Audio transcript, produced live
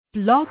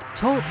Blog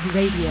Talk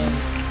Radio.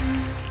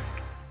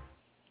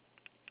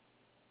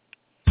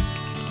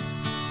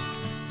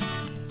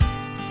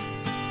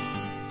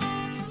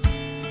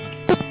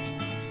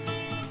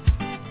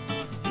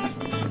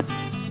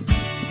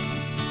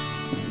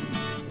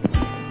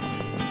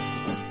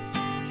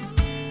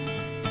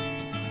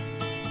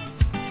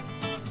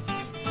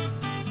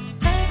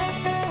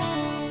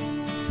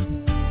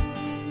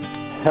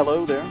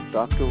 Hello there,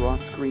 Dr.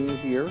 Ross Green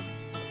here,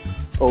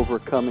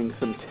 overcoming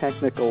some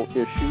technical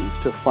issues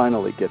to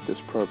finally get this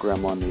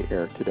program on the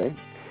air today.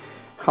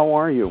 How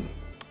are you?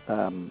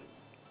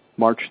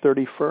 March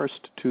 31st,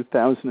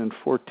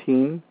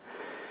 2014,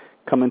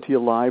 coming to you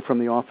live from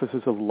the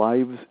offices of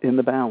Lives in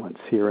the Balance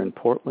here in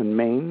Portland,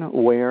 Maine,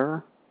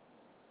 where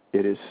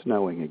it is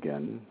snowing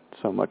again.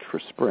 So much for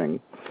spring.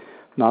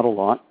 Not a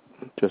lot,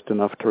 just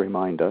enough to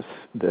remind us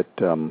that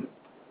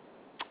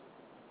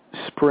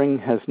spring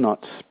has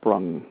not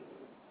sprung.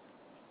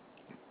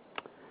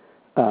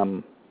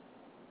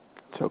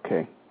 It's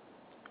okay.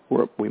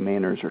 We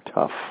Mainers are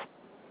tough.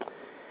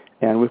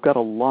 And we've got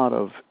a lot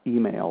of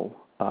email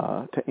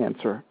to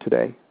answer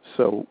today,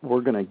 so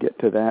we're going to get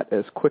to that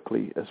as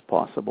quickly as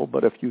possible.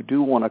 But if you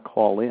do want to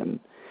call in,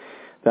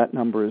 that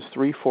number is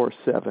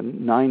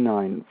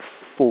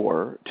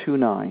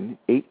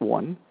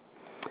 347-994-2981.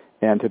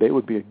 And today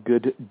would be a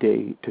good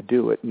day to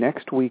do it.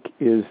 Next week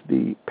is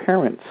the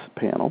Parents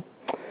Panel.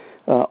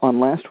 On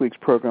last week's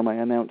program, I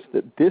announced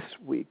that this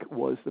week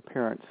was the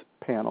Parents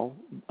Panel,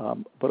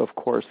 but of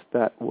course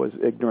that was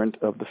ignorant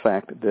of the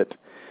fact that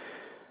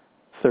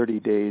 30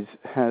 days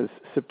has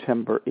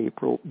September,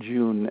 April,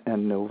 June,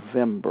 and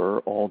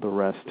November. All the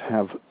rest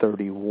have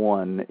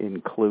 31,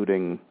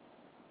 including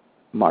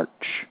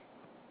March.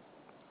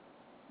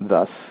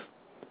 Thus,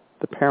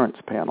 the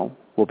Parents Panel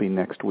will be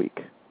next week.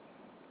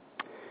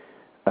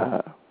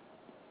 I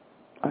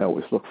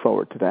always look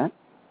forward to that.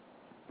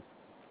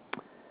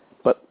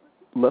 But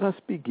let us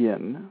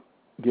begin,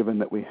 given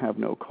that we have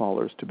no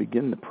callers, to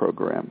begin the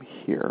program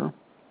here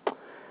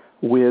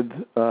with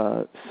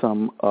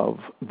some of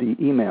the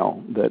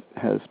email that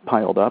has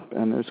piled up,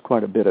 and there's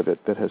quite a bit of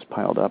it that has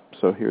piled up,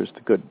 so here's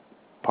the good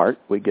part.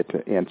 We get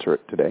to answer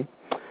it today.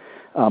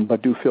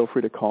 But do feel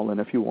free to call in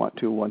if you want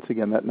to. Once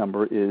again, that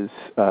number is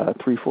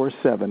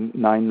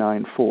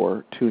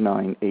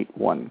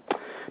 347-994-2981.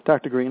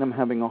 Dr. Green, I'm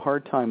having a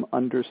hard time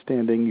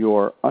understanding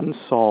your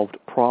unsolved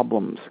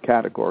problems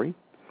category.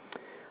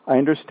 I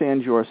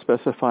understand you are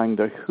specifying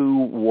the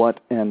who,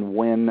 what, and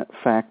when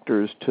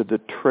factors to the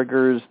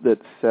triggers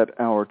that set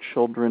our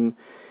children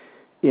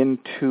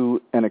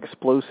into an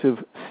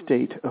explosive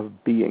state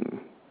of being.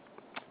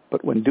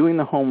 But when doing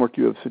the homework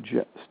you have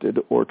suggested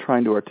or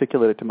trying to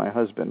articulate it to my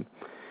husband,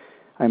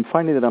 I'm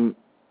finding that I'm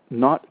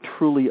not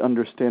truly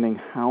understanding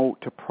how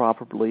to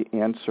properly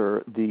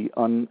answer the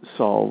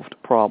unsolved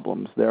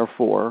problems.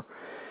 Therefore,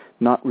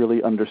 not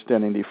really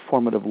understanding the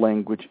formative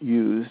language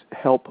used.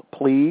 Help,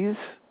 please.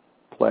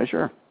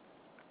 Pleasure.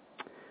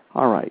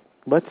 All right.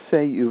 Let's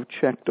say you've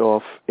checked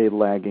off a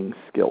lagging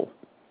skill.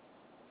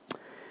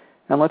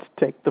 And let's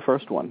take the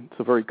first one.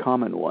 It's a very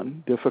common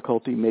one.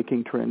 Difficulty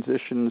making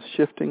transitions,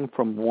 shifting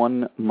from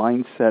one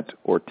mindset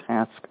or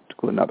task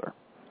to another.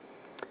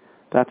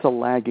 That's a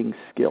lagging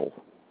skill.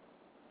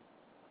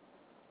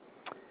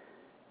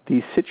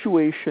 The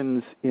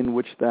situations in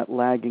which that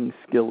lagging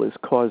skill is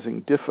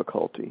causing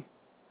difficulty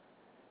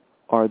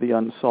are the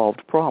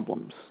unsolved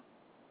problems.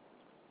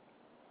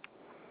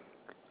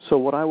 So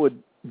what I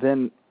would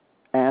then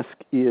ask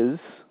is,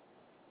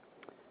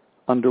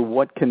 under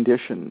what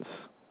conditions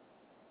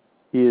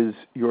is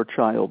your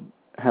child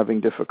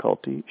having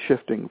difficulty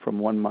shifting from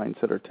one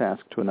mindset or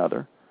task to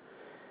another,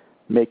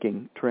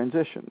 making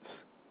transitions?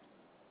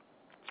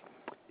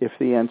 If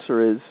the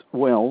answer is,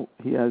 well,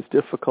 he has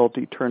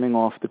difficulty turning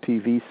off the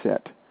TV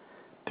set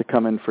to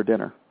come in for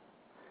dinner,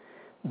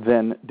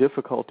 then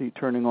difficulty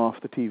turning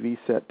off the TV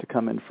set to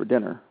come in for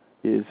dinner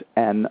is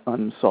an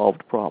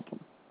unsolved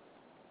problem.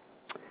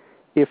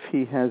 If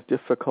he has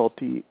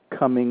difficulty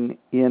coming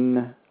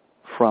in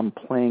from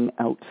playing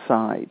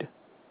outside,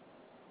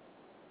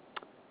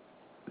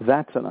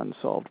 that's an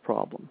unsolved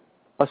problem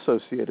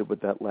associated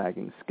with that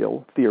lagging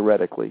skill,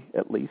 theoretically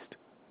at least.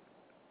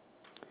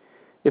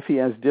 If he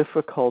has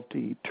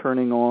difficulty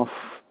turning off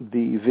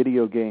the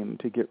video game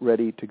to get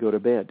ready to go to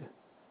bed,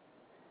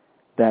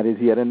 that is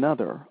yet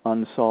another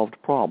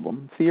unsolved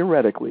problem,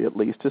 theoretically at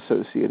least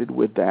associated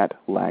with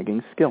that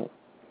lagging skill.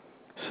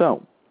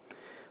 So,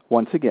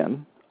 once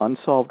again,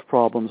 unsolved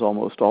problems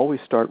almost always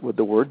start with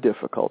the word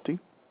difficulty,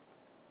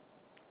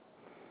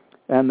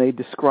 and they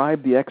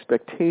describe the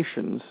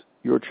expectations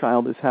your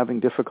child is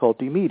having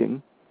difficulty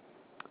meeting,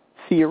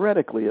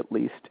 theoretically at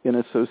least, in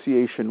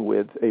association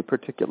with a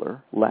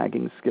particular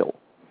lagging skill.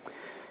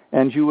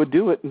 And you would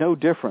do it no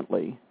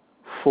differently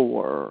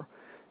for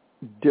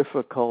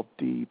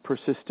difficulty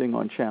persisting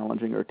on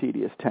challenging or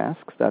tedious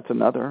tasks. That's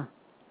another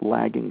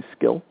lagging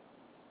skill.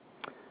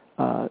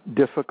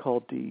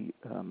 Difficulty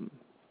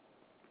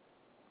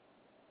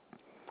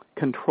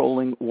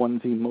controlling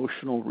one's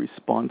emotional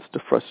response to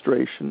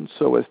frustration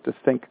so as to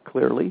think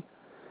clearly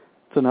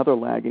It's another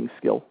lagging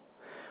skill.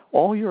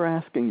 All you're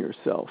asking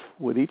yourself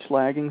with each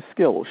lagging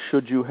skill,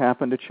 should you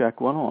happen to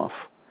check one off,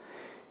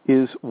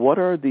 is what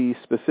are the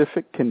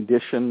specific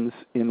conditions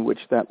in which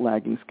that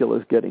lagging skill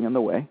is getting in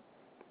the way,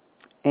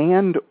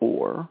 and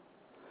or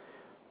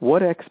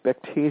what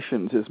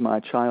expectations is my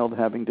child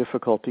having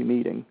difficulty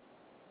meeting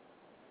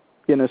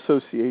in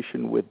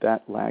association with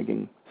that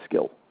lagging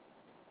skill.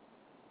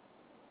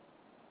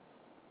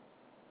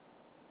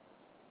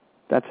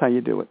 That's how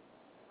you do it.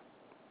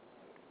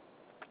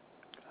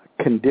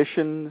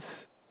 Conditions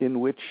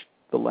in which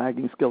the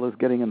lagging skill is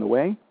getting in the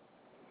way,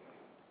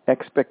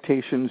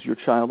 expectations your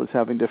child is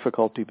having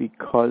difficulty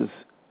because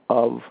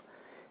of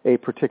a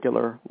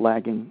particular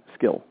lagging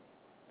skill.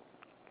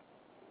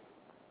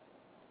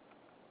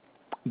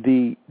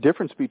 The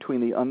difference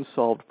between the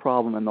unsolved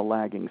problem and the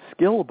lagging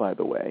skill, by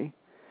the way,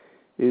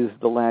 is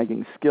the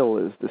lagging skill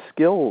is the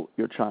skill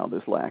your child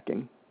is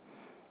lacking.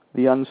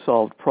 The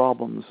unsolved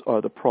problems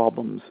are the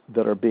problems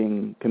that are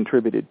being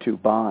contributed to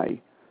by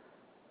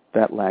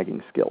that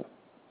lagging skill.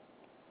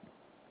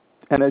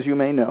 And as you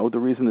may know, the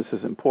reason this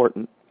is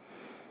important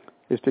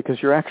is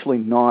because you're actually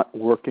not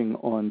working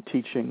on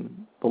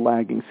teaching the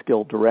lagging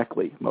skill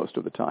directly most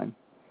of the time.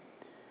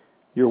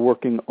 You're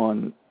working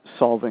on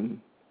solving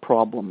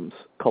problems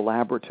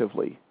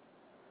collaboratively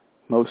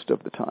most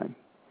of the time.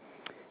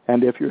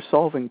 And if you're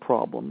solving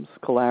problems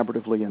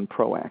collaboratively and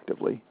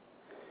proactively,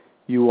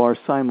 you are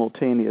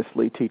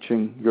simultaneously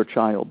teaching your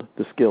child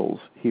the skills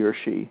he or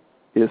she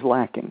is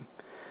lacking,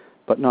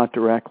 but not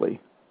directly,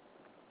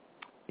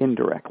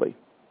 indirectly.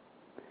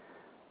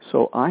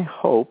 So I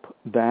hope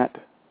that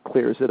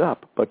clears it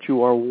up, but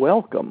you are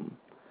welcome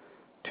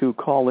to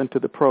call into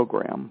the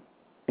program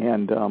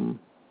and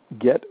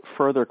get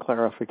further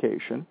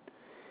clarification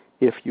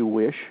if you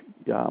wish.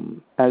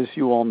 As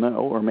you all know,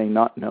 or may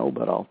not know,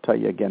 but I'll tell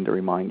you again to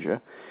remind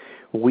you,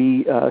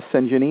 we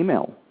send you an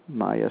email.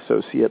 My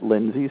associate,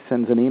 Lindsay,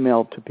 sends an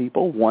email to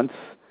people once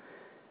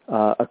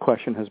a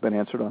question has been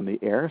answered on the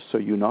air, so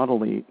you not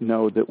only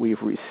know that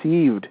we've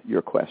received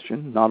your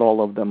question, not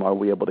all of them are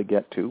we able to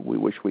get to, we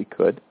wish we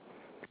could,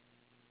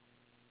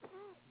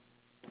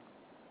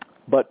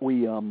 but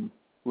we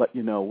let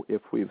you know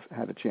if we've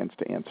had a chance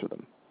to answer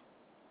them.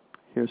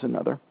 Here's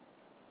another.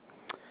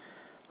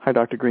 Hi,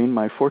 Dr. Green.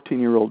 My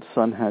 14-year-old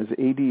son has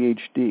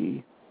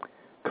ADHD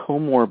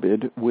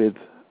comorbid with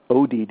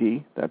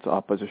ODD, that's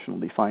oppositional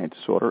defiant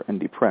disorder, and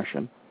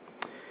depression.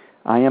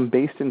 I am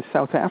based in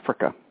South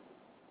Africa.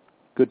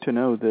 Good to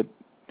know that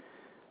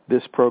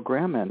this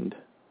program and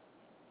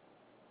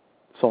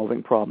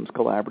solving problems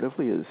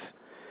collaboratively is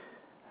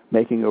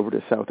making over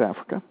to South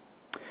Africa.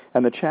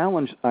 And the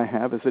challenge I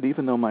have is that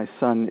even though my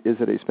son is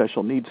at a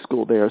special needs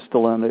school, they are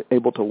still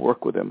unable to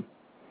work with him.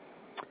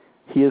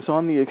 He is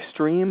on the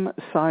extreme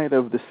side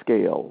of the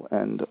scale,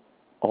 and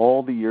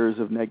all the years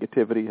of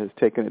negativity has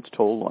taken its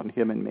toll on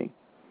him and me.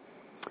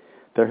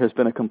 There has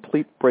been a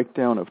complete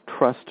breakdown of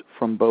trust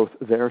from both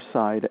their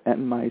side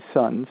and my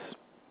son's.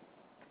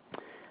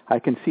 I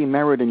can see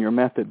merit in your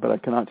method, but I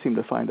cannot seem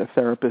to find a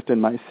therapist in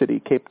my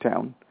city, Cape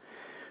Town,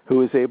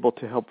 who is able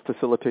to help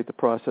facilitate the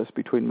process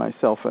between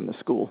myself and the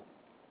school.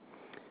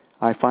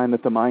 I find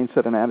that the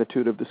mindset and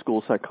attitude of the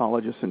school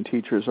psychologists and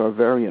teachers are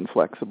very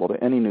inflexible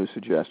to any new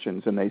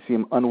suggestions, and they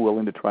seem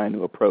unwilling to try a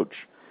new approach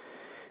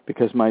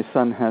because my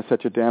son has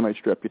such a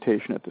damaged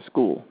reputation at the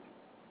school.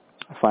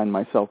 I find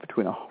myself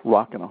between a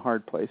rock and a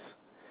hard place.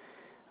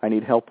 I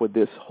need help with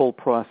this whole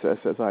process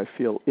as I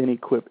feel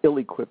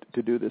ill-equipped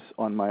to do this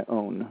on my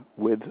own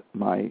with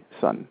my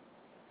son.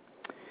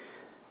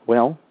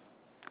 Well,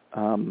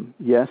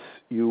 yes,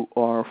 you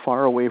are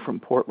far away from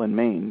Portland,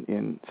 Maine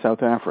in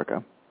South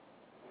Africa,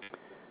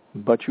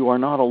 but you are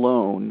not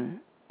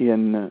alone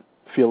in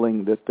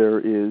feeling that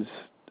there is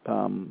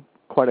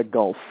quite a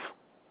gulf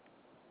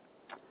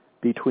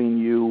between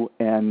you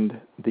and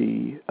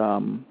the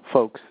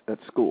folks at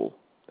school.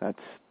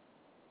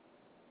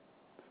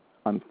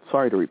 I'm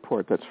sorry to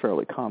report, that's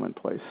fairly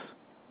commonplace.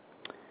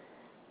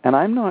 And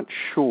I'm not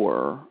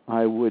sure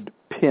I would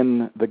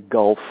pin the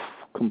gulf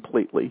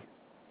completely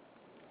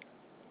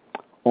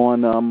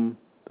on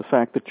the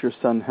fact that your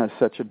son has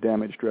such a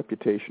damaged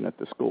reputation at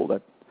the school.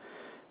 That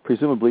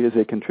presumably is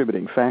a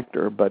contributing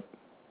factor, but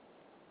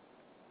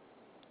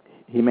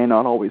he may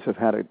not always have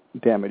had a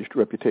damaged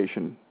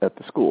reputation at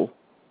the school.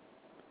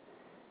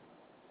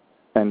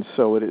 And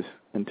so it is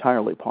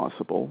entirely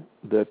possible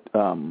that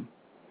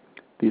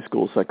these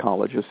school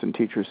psychologists and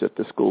teachers at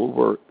the school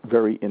were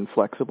very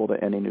inflexible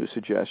to any new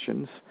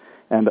suggestions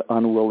and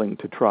unwilling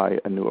to try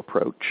a new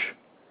approach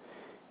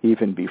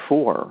even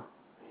before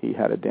he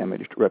had a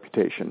damaged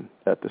reputation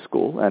at the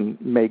school,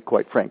 and may,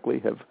 quite frankly,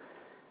 have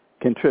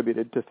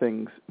contributed to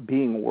things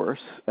being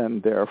worse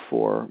and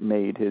therefore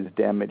made his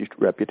damaged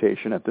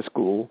reputation at the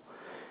school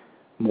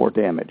more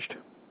damaged.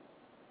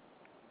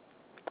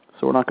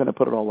 So we're not going to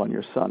put it all on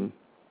your son.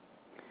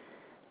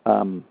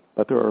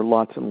 But there are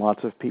lots and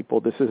lots of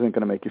people. This isn't going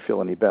to make you feel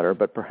any better,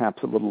 but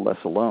perhaps a little less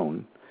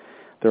alone.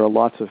 There are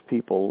lots of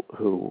people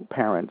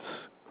parents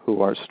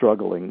who are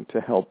struggling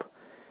to help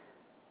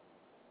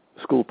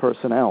school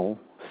personnel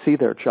see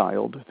their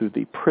child through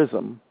the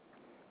prism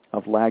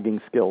of lagging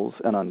skills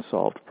and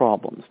unsolved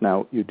problems.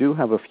 Now, you do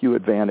have a few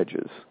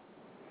advantages.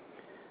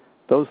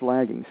 Those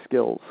lagging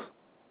skills,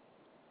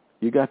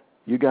 you got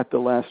the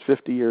last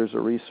 50 years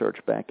of research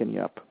backing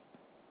you up.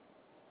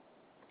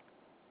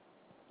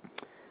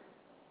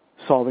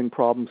 Solving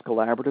problems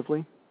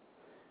collaboratively,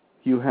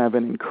 you have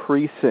an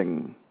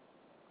increasing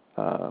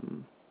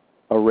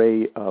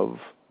array of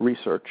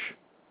research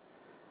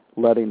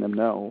letting them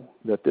know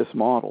that this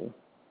model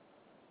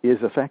is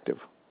effective.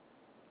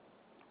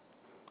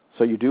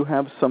 So you do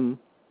have some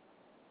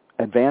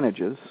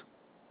advantages.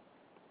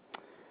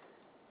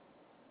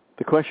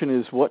 The question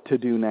is what to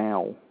do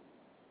now.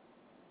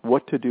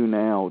 What to do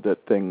now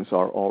that things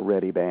are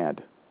already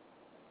bad.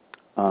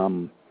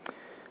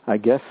 I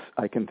guess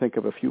I can think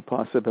of a few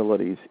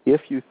possibilities.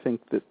 If you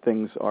think that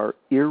things are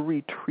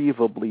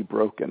irretrievably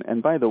broken,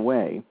 and by the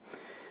way,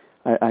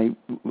 I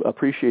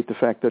appreciate the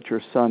fact that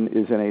your son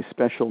is in a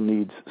special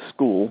needs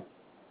school,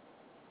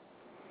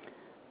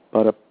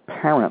 but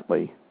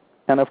apparently,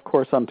 and of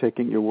course I'm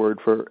taking your word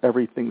for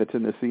everything that's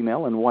in this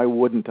email, and why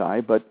wouldn't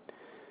I, but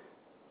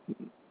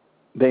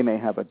they may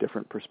have a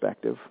different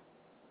perspective.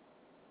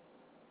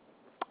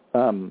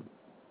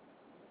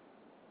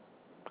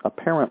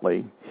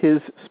 Apparently, his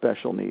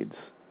special needs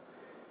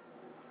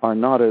are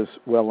not as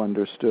well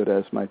understood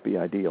as might be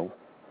ideal.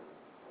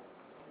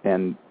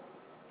 And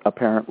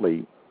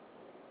apparently,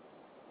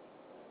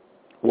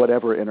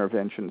 whatever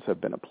interventions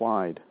have been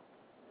applied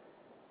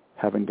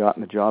haven't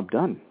gotten the job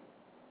done.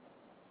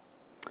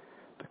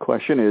 The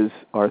question is,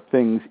 are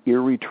things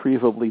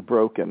irretrievably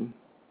broken,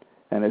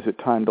 and is it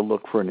time to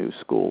look for a new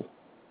school?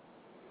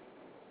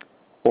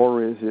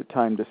 Or is it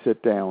time to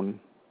sit down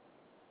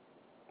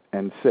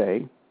and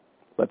say,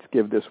 let's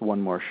give this one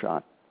more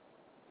shot,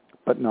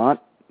 but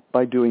not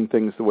by doing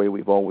things the way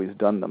we've always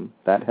done them.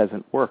 That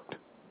hasn't worked.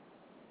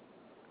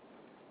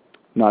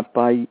 Not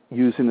by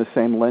using the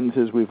same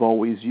lenses we've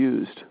always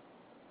used.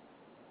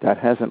 That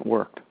hasn't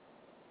worked.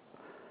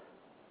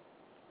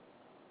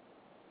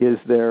 Is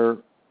there,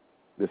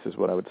 this is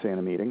what I would say in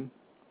a meeting,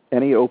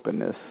 any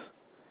openness,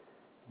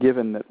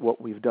 given that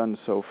what we've done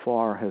so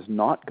far has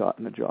not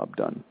gotten the job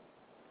done,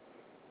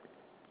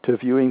 to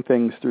viewing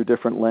things through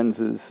different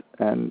lenses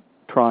and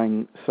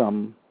trying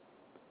some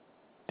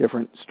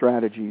different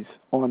strategies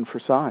on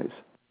for size?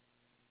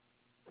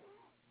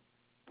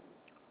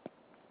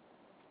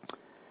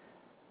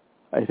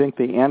 I think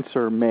the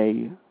answer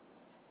may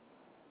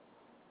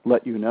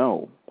let you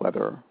know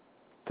whether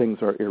things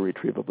are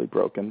irretrievably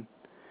broken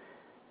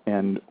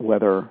and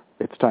whether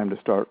it's time to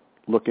start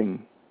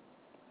looking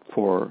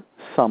for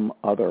some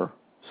other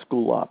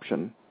school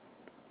option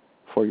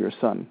for your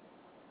son.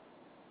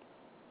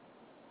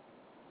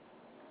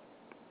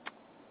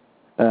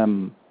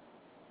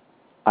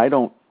 I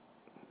don't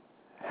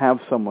have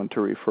someone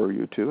to refer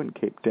you to in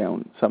Cape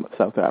Town,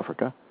 South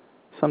Africa.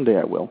 Someday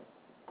I will.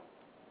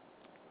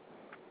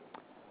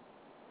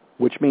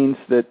 Which means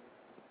that,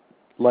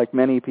 like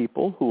many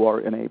people who are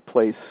in a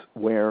place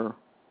where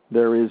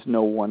there is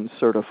no one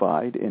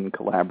certified in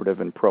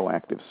collaborative and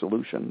proactive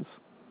solutions,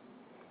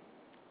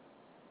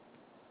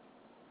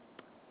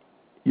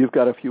 you've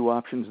got a few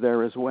options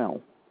there as well.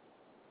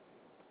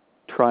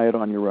 Try it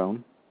on your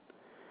own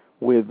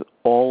with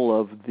all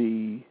of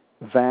the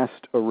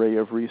vast array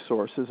of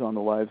resources on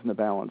the Lives in the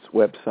Balance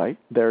website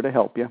there to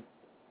help you.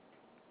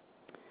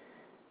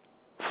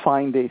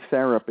 Find a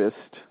therapist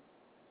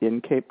in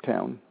Cape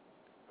Town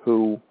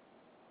who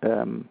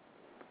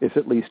is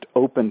at least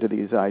open to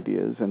these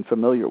ideas and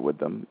familiar with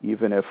them,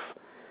 even if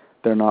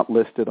they're not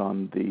listed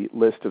on the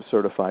list of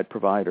certified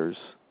providers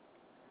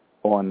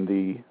on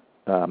the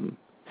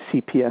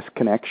CPS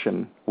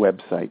Connection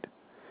website,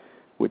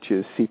 which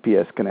is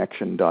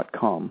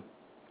cpsconnection.com.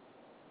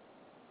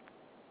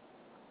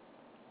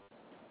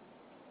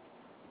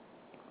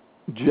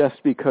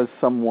 Just because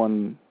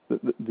someone,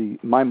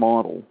 my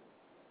model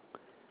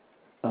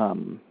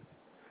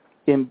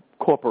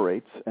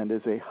incorporates and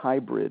is a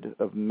hybrid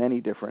of many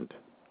different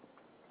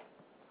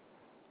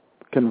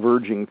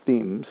converging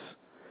themes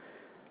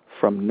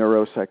from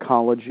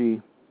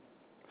neuropsychology,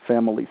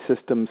 family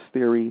systems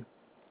theory,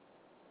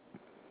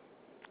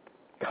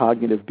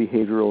 cognitive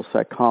behavioral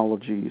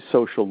psychology,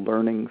 social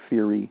learning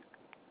theory.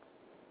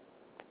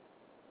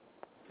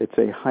 It's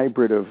a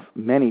hybrid of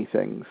many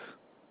things.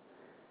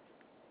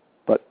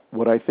 But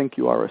what I think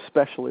you are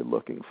especially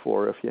looking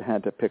for, if you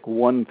had to pick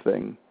one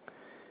thing,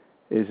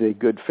 is a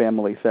good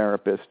family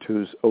therapist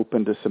who's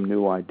open to some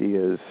new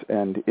ideas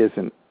and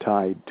isn't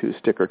tied to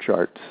sticker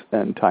charts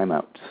and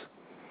timeouts.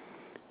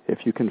 If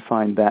you can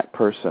find that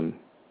person,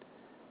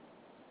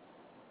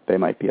 they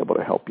might be able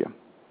to help you.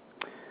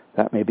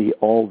 That may be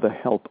all the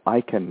help I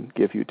can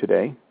give you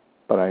today,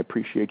 but I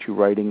appreciate you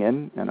writing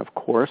in, and of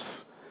course,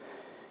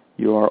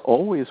 you are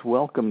always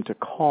welcome to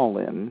call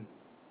in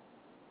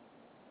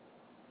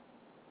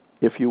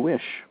if you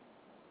wish,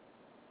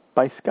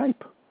 by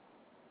Skype,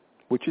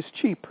 which is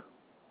cheap.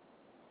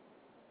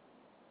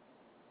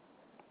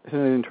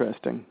 Isn't it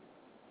interesting?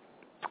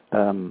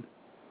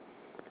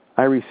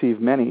 I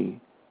receive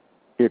many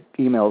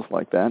emails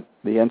like that,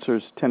 the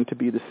answers tend to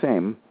be the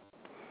same,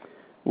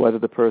 whether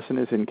the person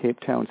is in Cape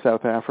Town,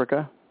 South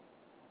Africa,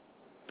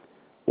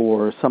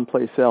 or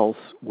someplace else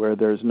where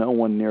there's no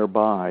one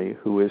nearby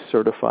who is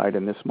certified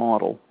in this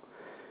model.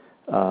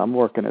 I'm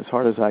working as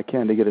hard as I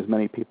can to get as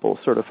many people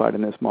certified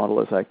in this model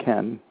as I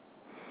can.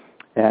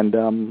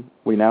 And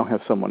we now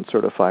have someone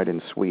certified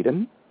in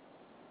Sweden,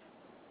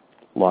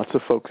 lots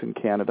of folks in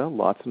Canada,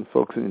 lots of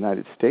folks in the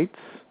United States.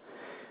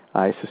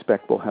 I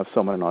suspect we'll have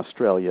someone in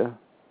Australia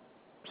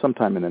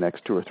sometime in the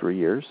next 2 or 3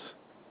 years.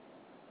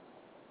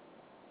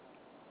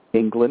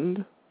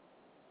 England,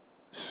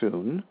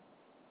 soon.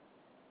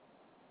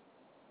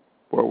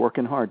 We're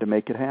working hard to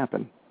make it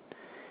happen.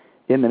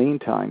 In the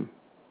meantime,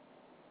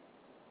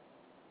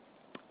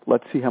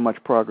 let's see how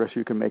much progress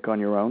you can make on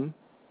your own.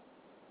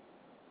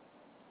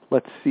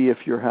 Let's see if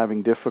you're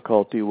having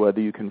difficulty,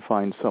 whether you can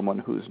find someone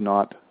who's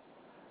not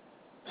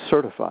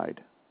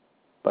certified,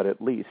 but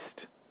at least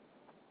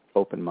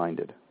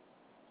open-minded.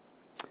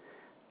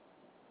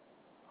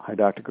 Hi,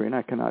 Dr. Green.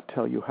 I cannot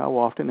tell you how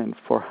often and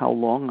for how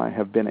long I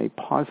have been a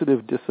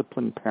positive,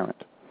 disciplined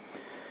parent.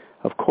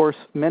 Of course,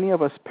 many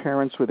of us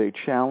parents with a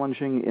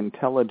challenging,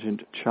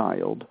 intelligent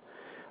child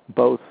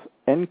both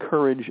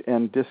encourage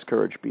and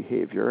discourage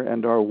behavior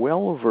and are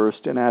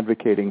well-versed in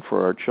advocating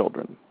for our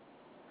children.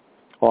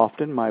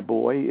 Often, my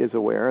boy is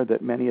aware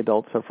that many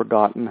adults have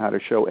forgotten how to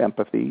show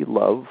empathy,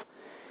 love,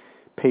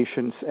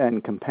 patience,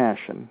 and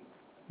compassion.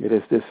 It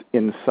is this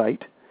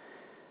insight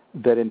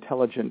that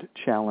intelligent,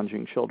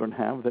 challenging children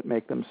have that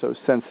make them so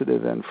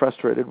sensitive and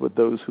frustrated with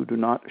those who do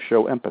not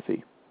show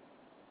empathy.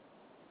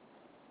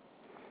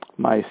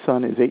 My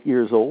son is 8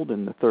 years old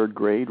in the 3rd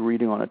grade,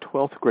 reading on a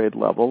 12th grade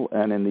level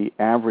and in the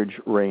average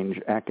range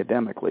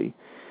academically,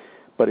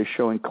 but is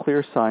showing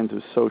clear signs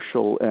of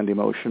social and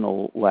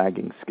emotional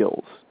lagging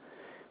skills.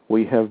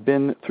 We have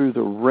been through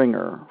the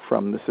ringer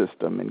from the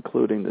system,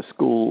 including the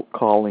school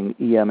calling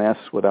EMS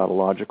without a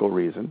logical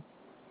reason.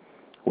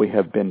 We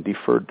have been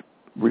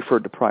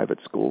referred to private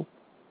school.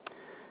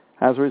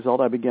 As a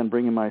result, I began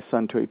bringing my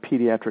son to a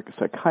pediatric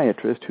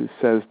psychiatrist who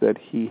says that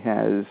he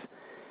has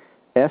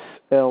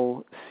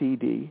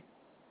SLCD,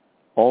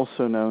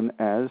 also known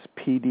as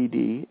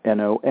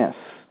PDD-NOS.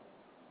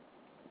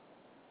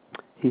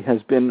 He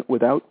has been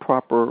without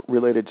proper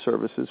related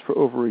services for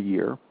over a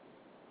year.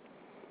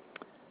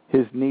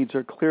 His needs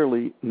are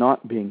clearly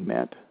not being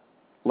met.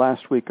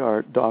 Last week,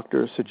 our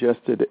doctor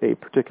suggested a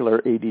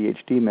particular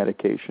ADHD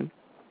medication.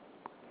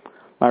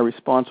 My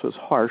response was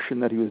harsh in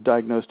that he was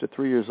diagnosed at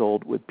 3 years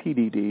old with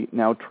PDD,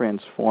 now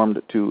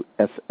transformed to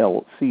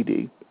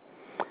SLCD.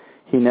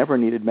 He never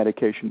needed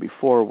medication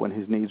before when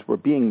his needs were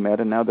being met,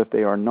 and now that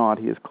they are not,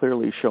 he is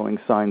clearly showing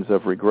signs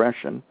of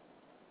regression.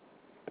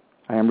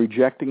 I am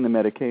rejecting the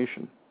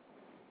medication.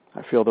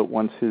 I feel that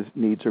once his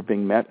needs are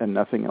being met and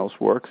nothing else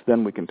works,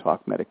 then we can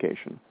talk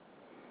medication.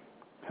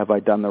 Have I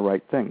done the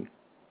right thing?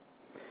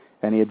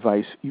 Any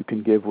advice you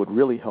can give would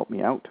really help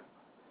me out.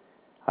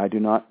 I do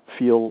not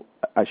feel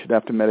I should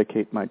have to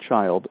medicate my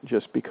child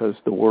just because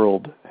the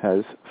world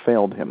has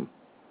failed him.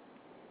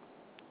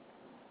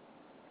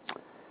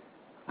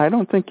 I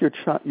don't think you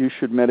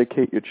should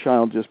medicate your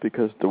child just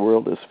because the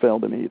world has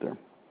failed him either.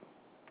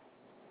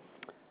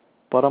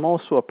 But I'm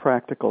also a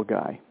practical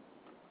guy.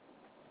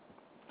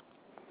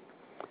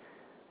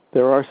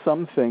 There are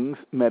some things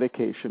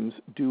medications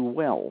do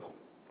well.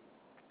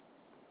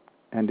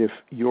 And if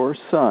your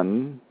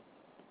son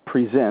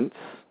presents,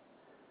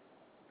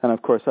 and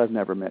of course I've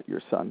never met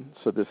your son,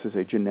 so this is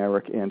a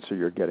generic answer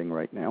you're getting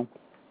right now.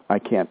 I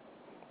can't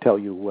tell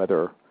you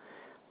whether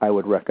I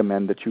would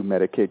recommend that you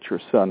medicate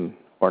your son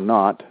or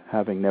not,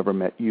 having never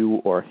met you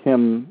or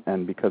him,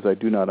 and because I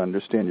do not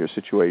understand your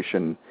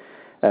situation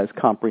as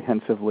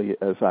comprehensively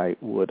as I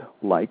would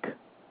like.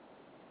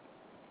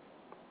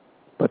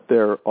 But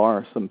there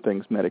are some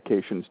things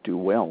medications do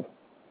well.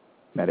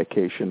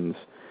 Medications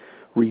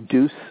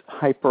reduce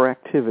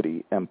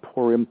hyperactivity and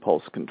poor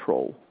impulse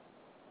control.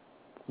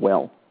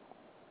 Well,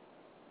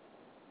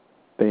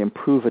 they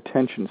improve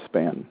attention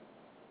span.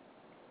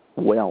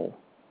 Well,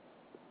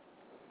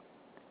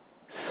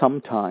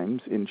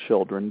 sometimes in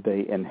children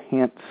they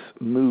enhance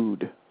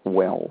mood.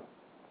 Well,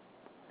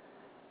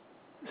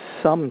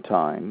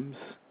 sometimes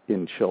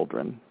in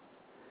children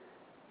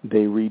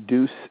they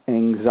reduce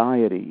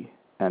anxiety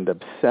and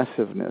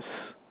obsessiveness.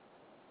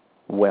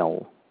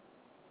 Well,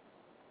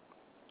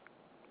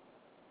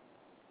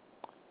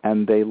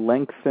 and they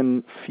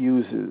lengthen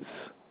fuses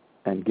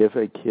and give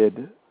a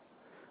kid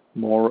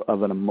more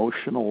of an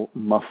emotional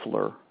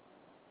muffler.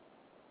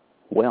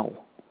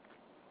 Well,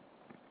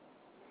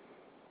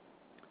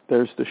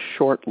 there's the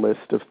short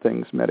list of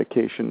things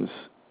medications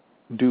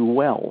do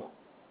well.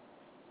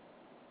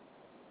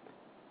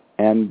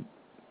 And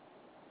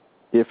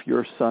if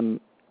your son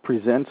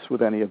presents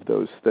with any of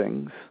those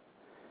things,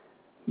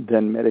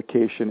 then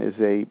medication is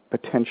a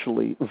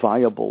potentially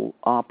viable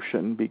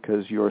option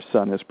because your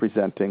son is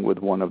presenting with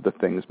one of the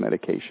things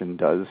medication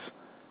does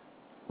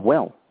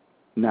well.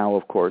 Now,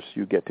 of course,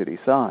 you get to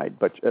decide,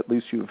 but at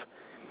least you've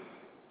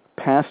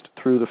passed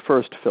through the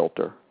first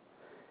filter.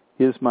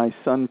 is my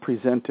son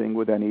presenting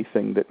with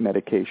anything that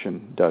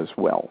medication does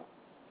well?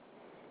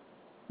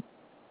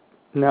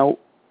 Now,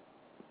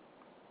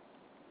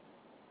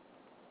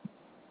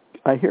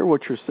 I hear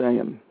what you're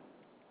saying.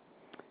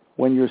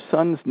 When your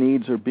son's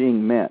needs are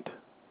being met,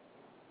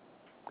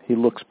 he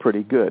looks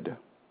pretty good.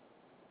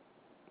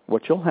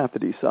 What you'll have to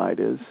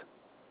decide is,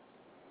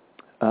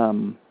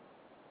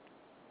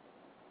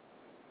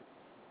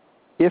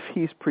 if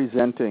he's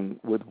presenting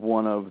with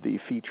one of the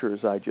features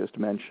I just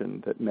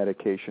mentioned that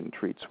medication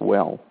treats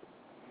well,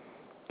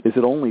 is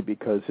it only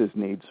because his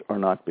needs are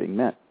not being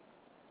met?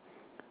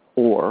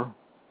 Or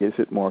is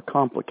it more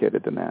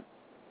complicated than that?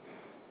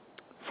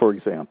 For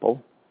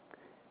example,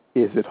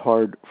 is it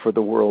hard for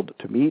the world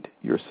to meet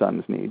your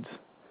son's needs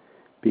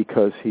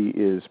because he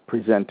is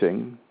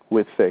presenting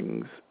with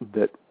things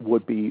that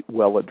would be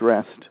well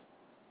addressed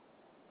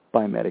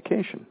by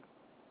medication?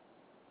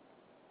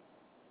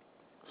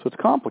 So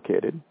it's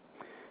complicated.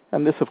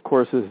 And this, of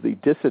course, is the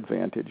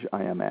disadvantage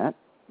I am at,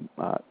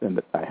 in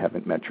that I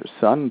haven't met your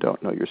son,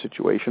 don't know your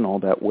situation all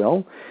that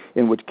well,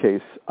 in which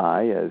case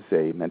I, as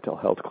a mental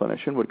health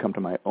clinician, would come to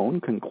my own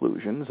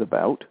conclusions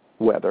about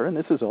whether, and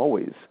this is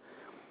always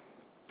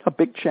a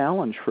big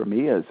challenge for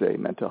me as a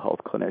mental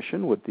health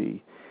clinician with the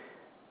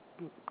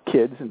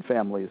kids and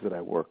families that I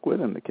work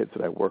with and the kids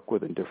that I work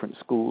with in different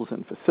schools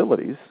and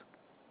facilities.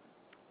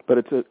 But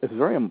it's a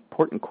very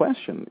important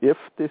question. If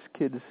this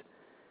kid's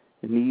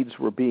needs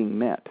were being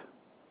met,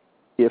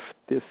 if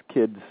this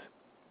kid's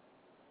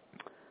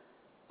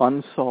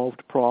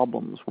unsolved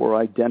problems were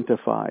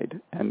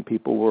identified and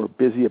people were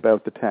busy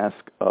about the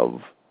task of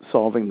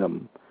solving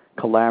them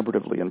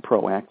collaboratively and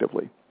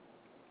proactively,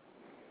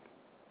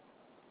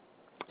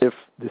 if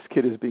this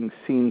kid is being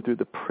seen through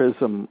the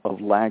prism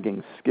of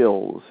lagging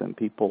skills and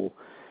people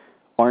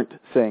aren't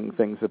saying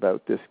things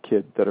about this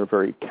kid that are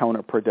very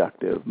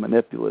counterproductive,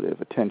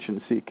 manipulative,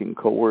 attention-seeking,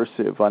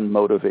 coercive,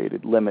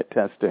 unmotivated, limit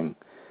testing,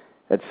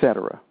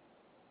 etc.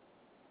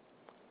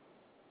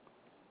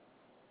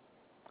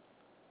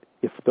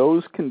 If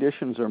those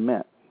conditions are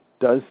met,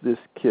 does this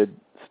kid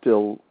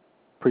still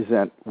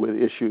present with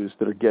issues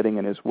that are getting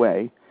in his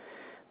way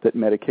that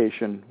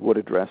medication would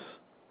address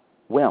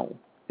well?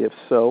 If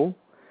so,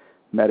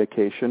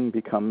 medication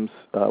becomes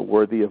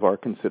worthy of our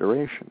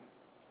consideration.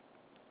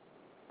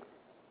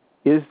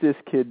 Is this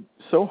kid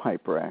so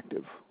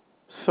hyperactive,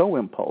 so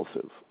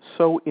impulsive,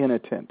 so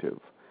inattentive?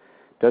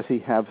 Does he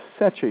have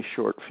such a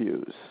short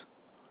fuse?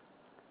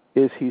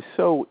 Is he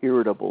so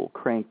irritable,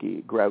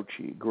 cranky,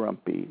 grouchy,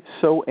 grumpy,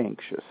 so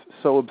anxious,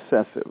 so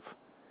obsessive,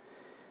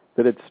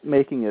 that it's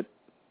making it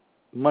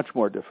much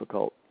more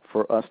difficult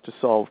for us to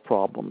solve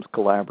problems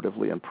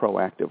collaboratively and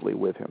proactively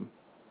with him?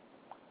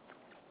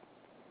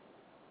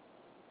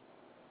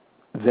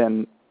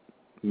 Then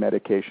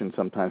medication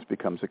sometimes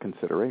becomes a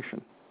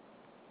consideration.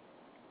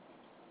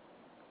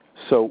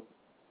 So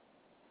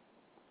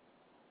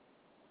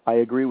I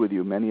agree with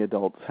you. Many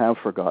adults have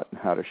forgotten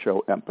how to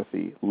show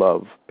empathy,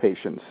 love,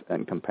 patience,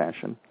 and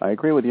compassion. I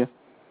agree with you.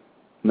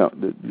 No,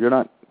 you're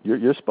not.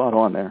 You're spot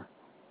on there.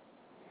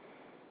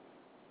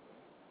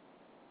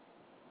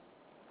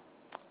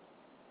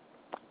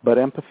 But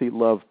empathy,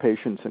 love,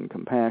 patience, and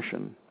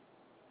compassion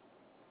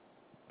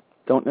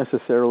don't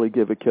necessarily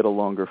give a kid a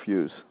longer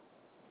fuse.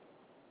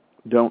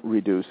 Don't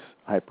reduce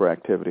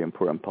hyperactivity and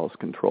poor impulse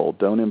control.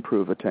 Don't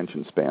improve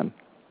attention span.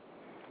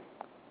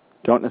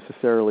 Don't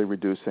necessarily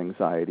reduce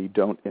anxiety.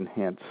 Don't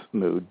enhance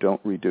mood.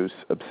 Don't reduce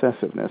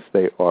obsessiveness.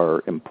 They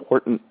are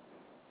important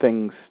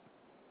things,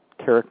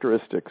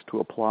 characteristics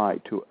to apply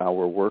to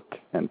our work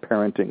and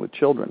parenting with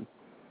children.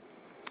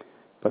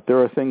 But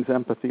there are things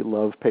empathy,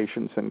 love,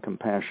 patience, and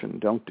compassion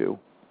don't do.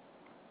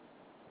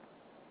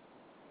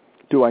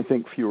 Do I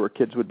think fewer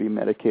kids would be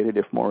medicated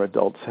if more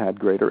adults had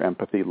greater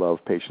empathy,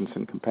 love, patience,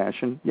 and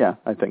compassion? Yeah,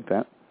 I think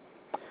that.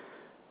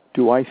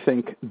 Do I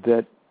think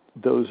that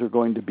those are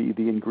going to be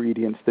the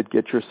ingredients that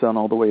get your son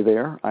all the way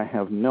there? I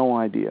have no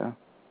idea,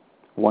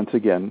 once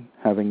again,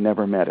 having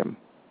never met him.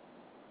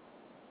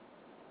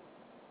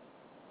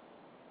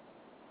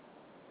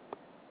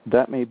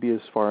 That may be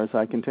as far as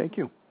I can take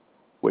you,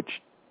 which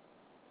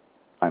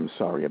I'm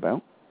sorry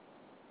about.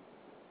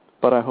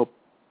 But I hope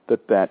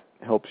that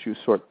helps you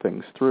sort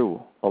things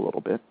through a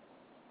little bit.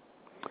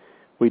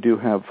 We do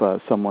have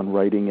someone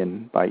writing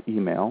in by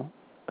email.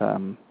 Let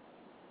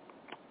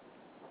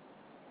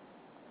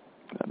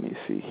me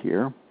see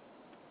here.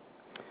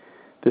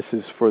 This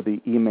is for the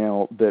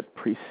email that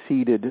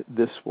preceded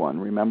this one.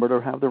 Remember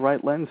to have the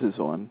right lenses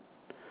on.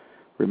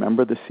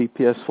 Remember the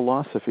CPS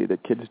philosophy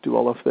that kids do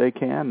all if they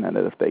can, and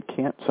that if they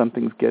can't,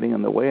 something's getting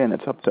in the way, and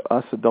it's up to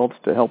us adults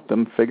to help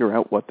them figure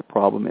out what the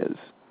problem is.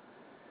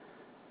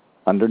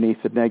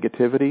 Underneath the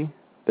negativity,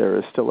 there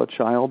is still a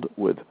child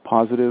with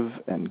positive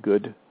and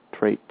good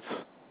traits.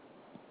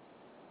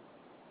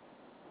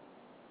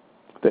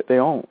 That they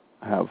all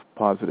have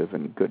positive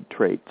and good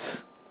traits.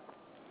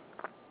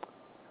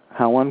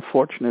 How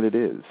unfortunate it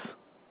is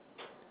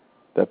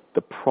that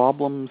the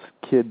problems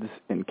kids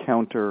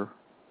encounter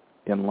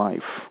in life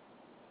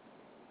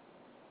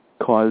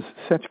cause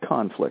such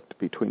conflict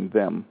between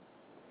them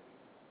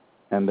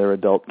and their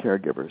adult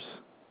caregivers.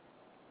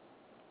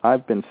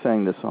 I've been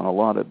saying this on a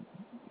lot of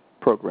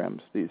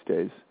programs these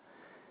days.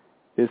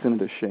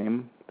 Isn't it a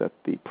shame that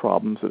the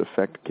problems that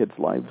affect kids'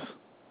 lives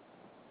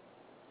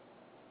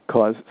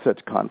cause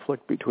such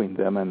conflict between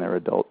them and their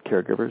adult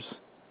caregivers?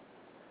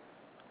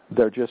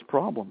 They're just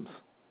problems.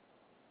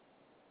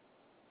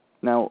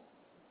 Now,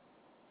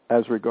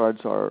 as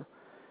regards our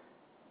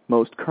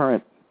most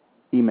current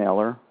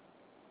emailer,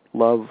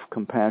 love,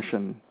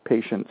 compassion,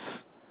 patience,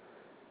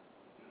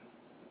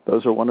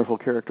 those are wonderful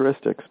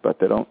characteristics, but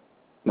they don't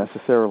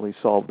necessarily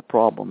solve the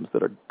problems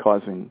that are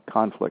causing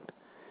conflict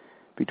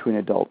between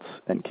adults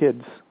and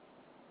kids.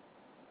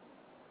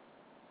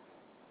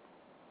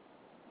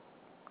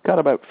 Got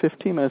about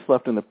 15 minutes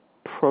left in the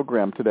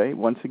program today.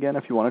 Once again,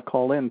 if you want to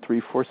call in,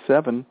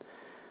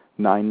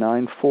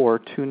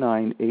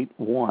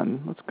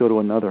 347-994-2981. Let's go to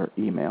another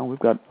email. We've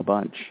got a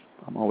bunch.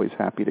 I'm always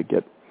happy to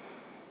get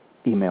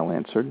email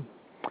answered.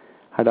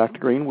 Hi, Dr.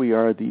 Green. We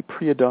are the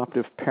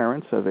pre-adoptive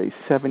parents of a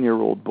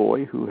 7-year-old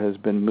boy who has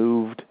been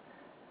moved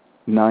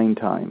 9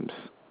 times.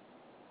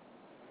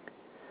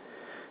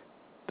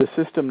 The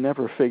system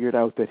never figured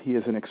out that he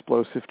is an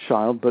explosive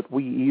child, but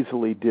we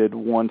easily did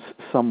once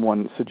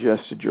someone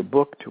suggested your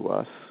book to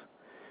us.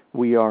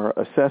 We are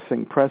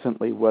assessing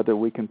presently whether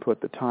we can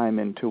put the time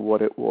into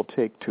what it will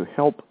take to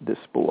help this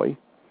boy.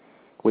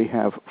 We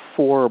have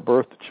 4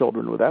 birth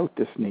children without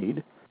this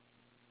need.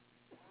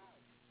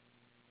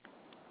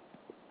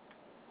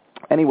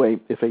 Anyway,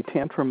 if a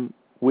tantrum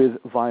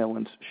with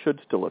violence should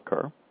still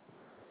occur,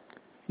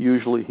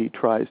 usually he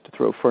tries to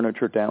throw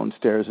furniture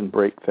downstairs and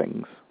break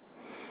things.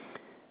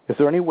 Is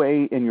there any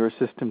way in your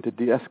system to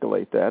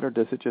de-escalate that, or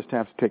does it just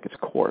have to take its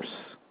course?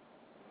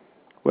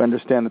 We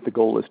understand that the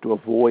goal is to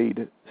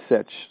avoid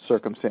such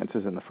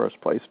circumstances in the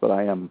first place, but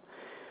I am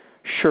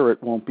sure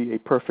it won't be a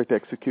perfect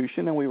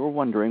execution, and we were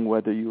wondering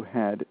whether you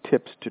had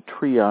tips to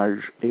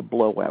triage a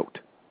blowout.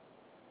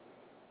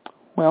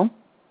 Well,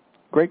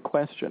 great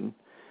question.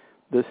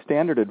 The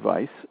standard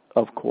advice,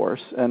 of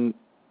course, and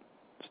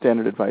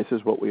standard advice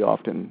is what we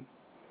often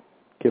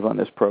give on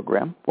this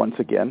program. Once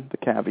again, the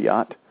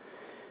caveat.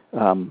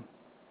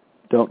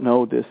 Don't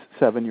know this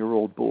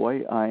 7-year-old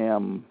boy. I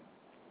am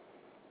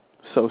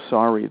so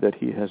sorry that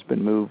he has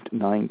been moved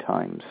 9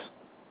 times.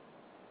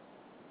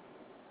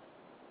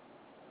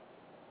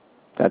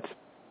 That's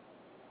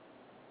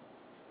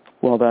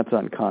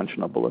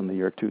unconscionable in the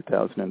year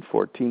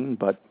 2014,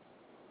 but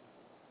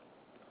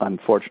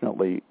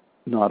unfortunately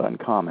not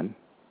uncommon.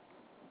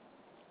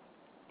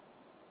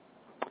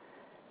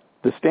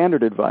 The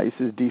standard advice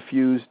is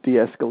defuse,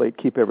 de-escalate,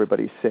 keep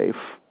everybody safe.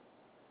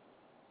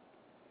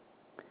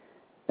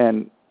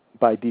 And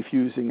by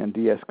defusing and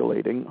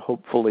de-escalating,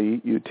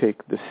 hopefully you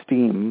take the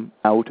steam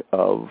out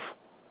of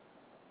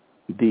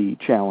the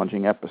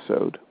challenging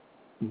episode.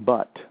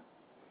 But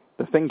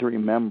the thing to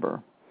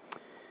remember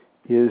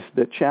is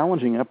that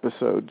challenging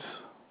episodes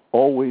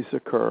always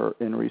occur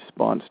in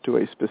response to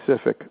a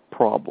specific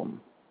problem.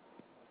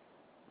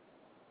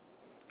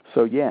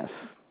 So yes,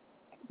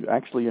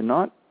 actually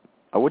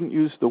I wouldn't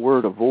use the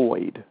word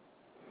avoid.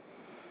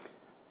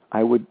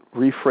 I would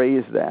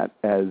rephrase that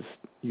as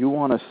you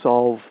want to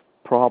solve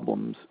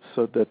problems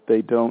so that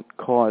they don't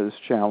cause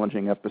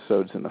challenging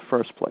episodes in the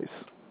first place.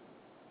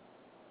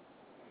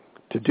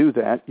 To do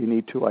that, you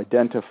need to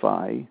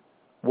identify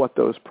what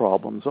those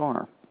problems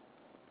are.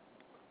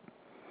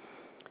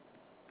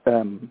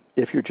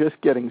 If you're just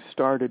getting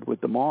started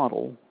with the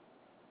model,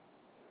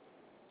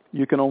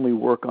 you can only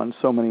work on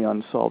so many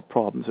unsolved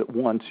problems at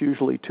once,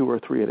 usually 2 or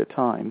 3 at a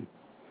time,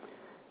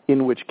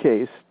 in which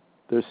case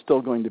there's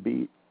still going to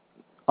be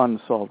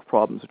unsolved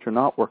problems that you're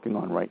not working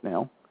on right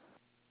now.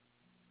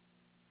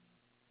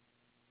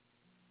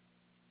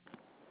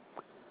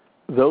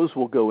 Those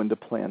will go into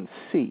Plan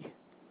C,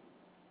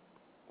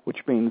 which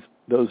means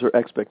those are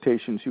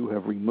expectations you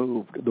have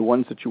removed. The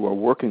ones that you are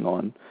working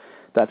on,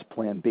 that's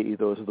Plan B.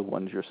 Those are the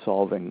ones you're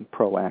solving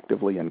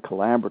proactively and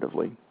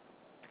collaboratively.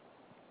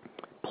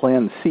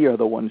 Plan C are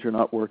the ones you're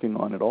not working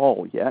on at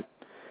all yet,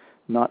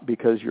 not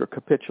because you're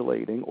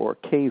capitulating or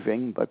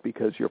caving, but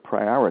because you're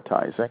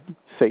prioritizing,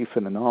 safe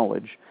in the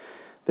knowledge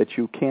that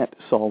you can't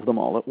solve them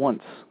all at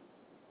once.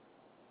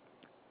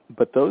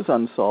 But those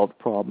unsolved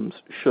problems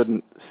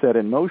shouldn't set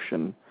in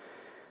motion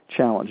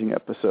challenging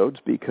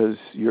episodes because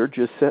you're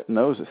just setting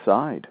those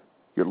aside.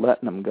 You're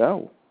letting them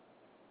go.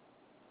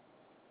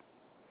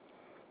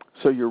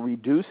 So you're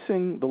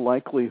reducing the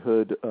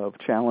likelihood of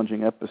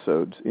challenging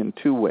episodes in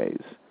 2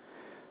 ways.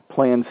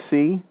 Plan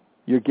C,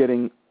 you're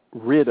getting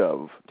rid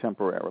of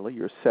temporarily.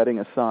 You're setting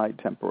aside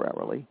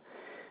temporarily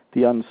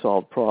the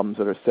unsolved problems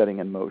that are setting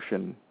in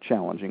motion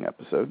challenging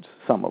episodes,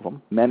 some of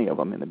them, many of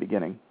them in the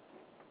beginning.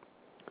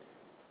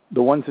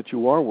 The ones that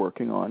you are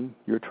working on,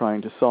 you're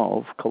trying to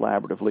solve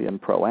collaboratively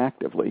and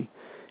proactively,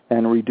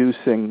 and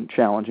reducing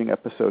challenging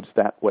episodes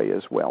that way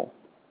as well.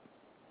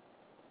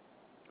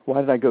 Why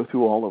did I go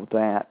through all of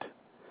that?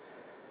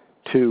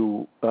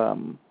 To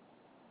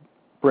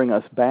bring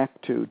us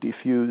back to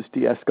defuse,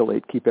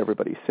 de-escalate, keep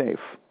everybody safe.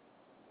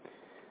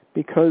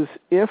 Because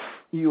if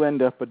you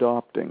end up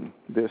adopting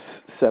this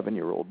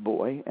 7-year-old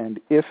boy, and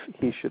if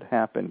he should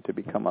happen to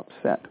become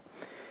upset,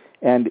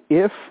 and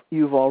if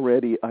you've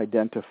already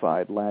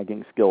identified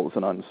lagging skills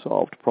and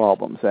unsolved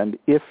problems, and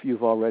if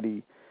you've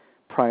already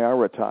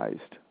prioritized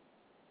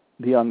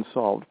the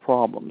unsolved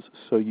problems,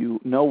 so you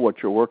know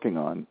what you're working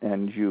on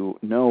and you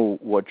know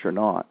what you're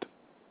not,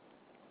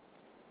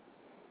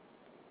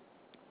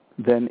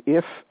 then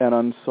if an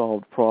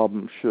unsolved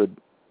problem should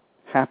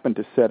happen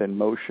to set in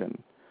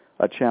motion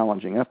a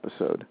challenging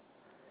episode,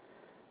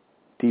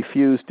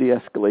 defuse,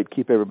 de-escalate,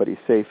 keep everybody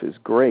safe is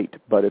great,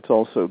 but it's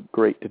also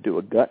great to do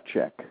a gut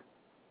check.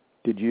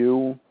 Did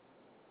you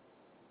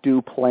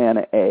do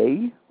plan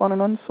A on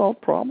an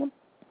unsolved problem?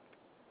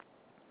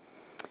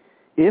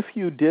 If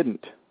you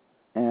didn't,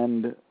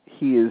 and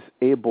he is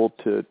able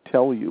to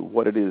tell you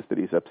what it is that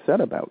he's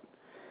upset about,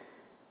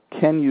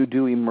 can you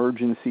do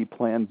emergency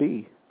plan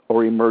B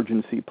or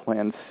emergency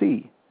plan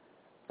C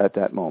at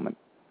that moment?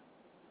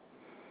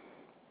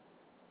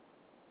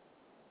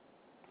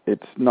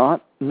 It's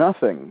not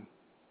nothing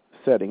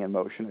setting in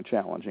motion a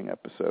challenging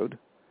episode.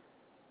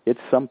 It's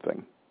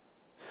something,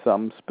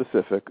 some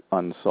specific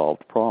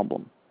unsolved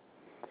problem.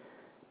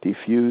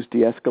 Defuse,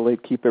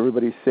 de-escalate, keep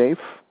everybody safe.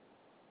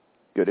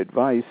 Good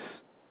advice.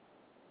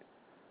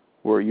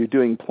 Were you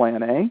doing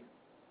plan A?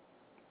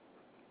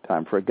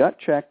 Time for a gut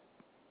check.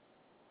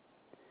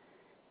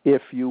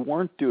 If you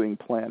weren't doing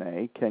plan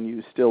A, can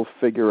you still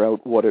figure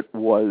out what it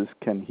was?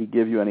 Can he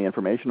give you any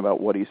information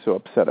about what he's so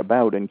upset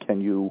about? And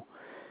can you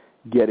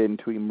get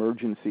into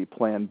emergency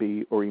plan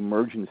B or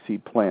emergency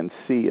plan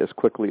C as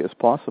quickly as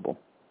possible?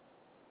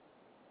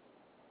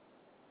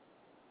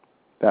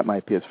 That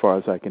might be as far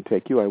as I can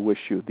take you. I wish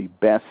you the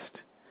best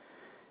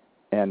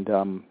and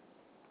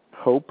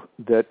hope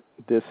that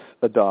this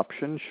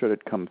adoption, should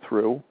it come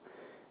through,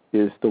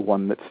 is the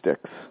one that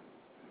sticks.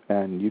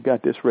 And you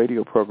got this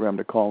radio program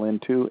to call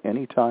into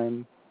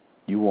anytime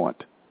you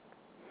want.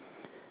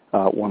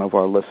 One of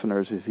our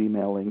listeners is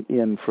emailing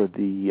in for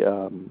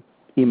the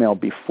email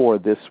before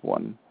this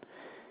one.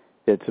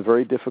 It's a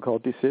very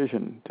difficult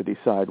decision to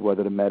decide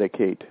whether or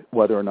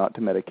not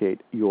to medicate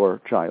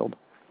your child.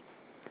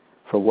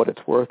 For what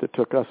it's worth, it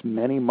took us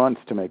many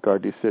months to make our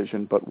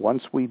decision, but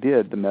once we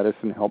did, the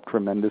medicine helped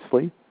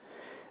tremendously,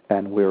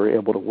 and we were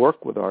able to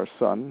work with our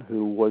son,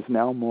 who was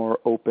now more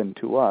open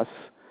to us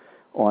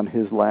on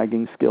his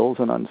lagging skills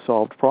and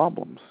unsolved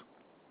problems.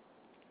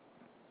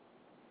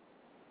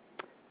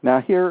 Now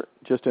here,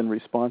 just in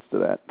response to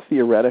that,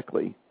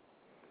 theoretically,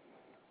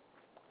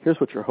 here's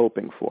what you're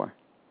hoping for.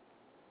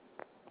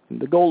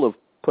 The goal of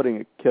putting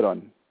a kid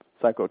on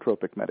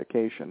psychotropic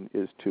medication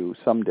is to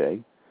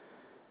someday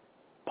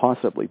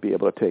possibly be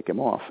able to take him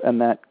off. And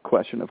that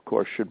question, of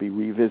course, should be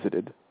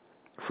revisited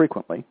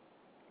frequently.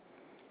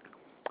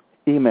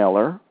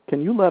 Emailer,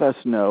 can you let us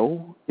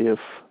know if,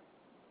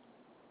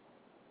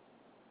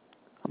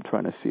 I'm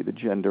trying to see the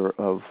gender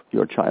of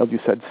your child, you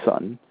said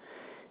son,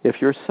 if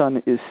your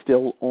son is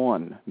still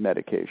on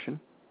medication?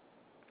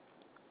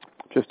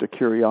 Just a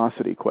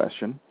curiosity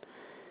question,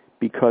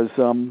 because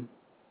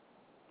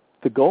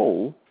the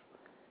goal,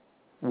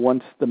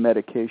 once the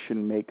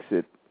medication makes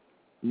it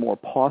more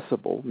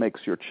possible, makes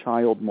your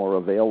child more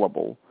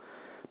available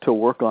to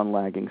work on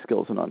lagging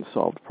skills and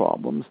unsolved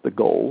problems, the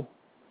goal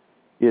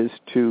is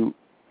to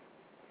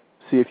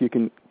see if you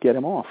can get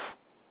him off.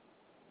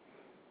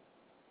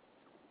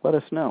 Let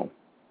us know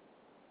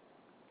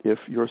if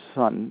your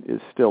son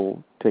is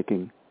still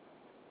taking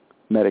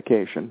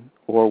medication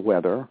or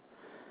whether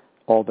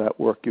all that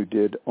work you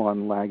did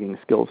on lagging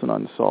skills and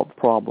unsolved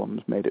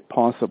problems made it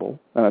possible,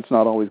 and it's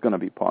not always going to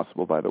be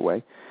possible, by the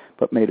way,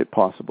 but made it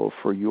possible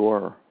for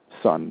your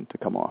son to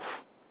come off.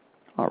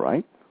 All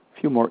right, a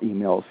few more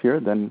emails here,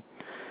 then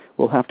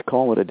we'll have to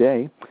call it a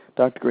day.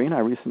 Dr. Green, I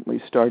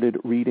recently started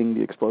reading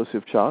The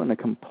Explosive Child, and it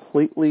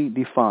completely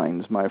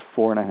defines my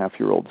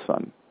 4.5-year-old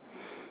son.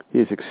 He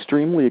is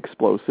extremely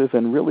explosive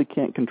and really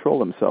can't control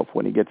himself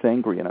when he gets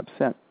angry and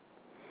upset.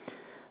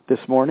 This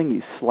morning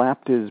he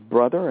slapped his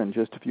brother, and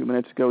just a few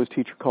minutes ago his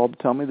teacher called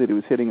to tell me that he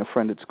was hitting a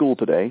friend at school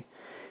today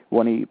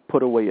when he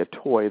put away a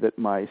toy that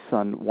my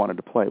son wanted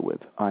to play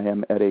with. I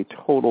am at a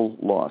total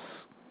loss.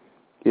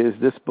 Is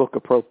this book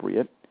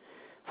appropriate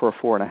for a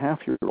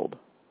 4.5-year-old?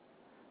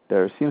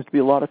 There seems to be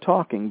a lot of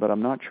talking, but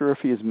I'm not sure if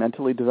he is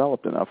mentally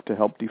developed enough to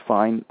help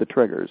define the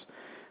triggers.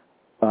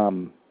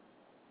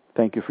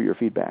 Thank you for your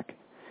feedback.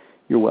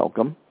 You're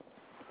welcome.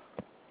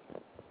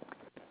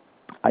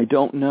 I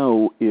don't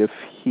know if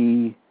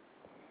he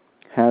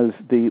has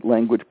the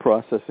language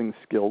processing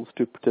skills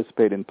to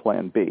participate in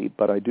Plan B,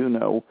 but I do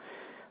know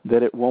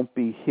that it won't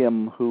be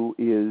him who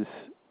is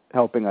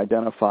helping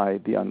identify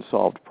the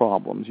unsolved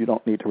problems. You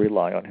don't need to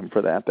rely on him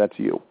for that. That's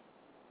you.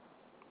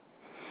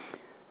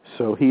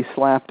 So he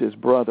slapped his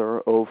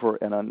brother over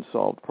an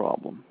unsolved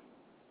problem.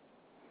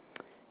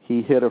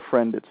 He hit a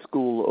friend at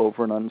school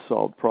over an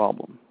unsolved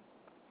problem.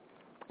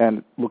 And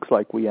it looks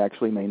like we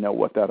actually may know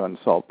what that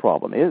unsolved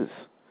problem is.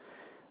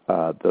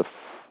 The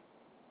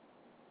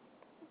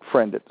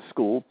friend at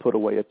school put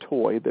away a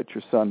toy that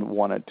your son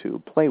wanted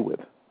to play with.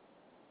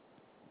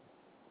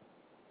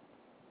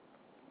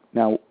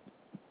 Now,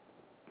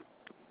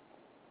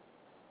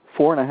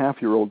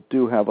 4.5-year-olds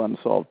do have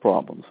unsolved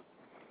problems.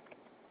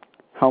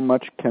 How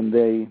much can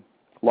they?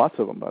 Lots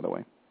of them, by the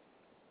way.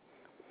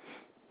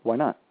 Why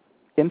not?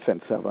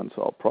 Infants have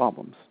unsolved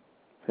problems.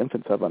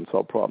 Infants have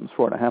unsolved problems.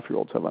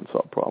 4.5-year-olds have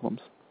unsolved problems.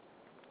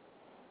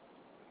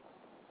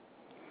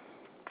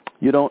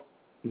 You don't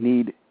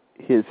need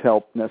his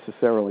help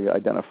necessarily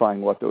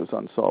identifying what those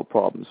unsolved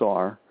problems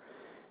are.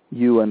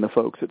 You and the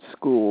folks at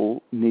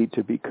school need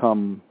to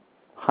become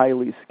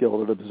highly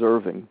skilled at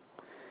observing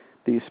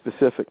these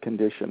specific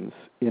conditions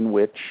in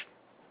which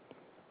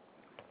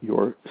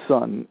your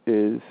son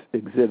is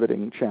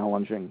exhibiting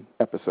challenging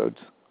episodes.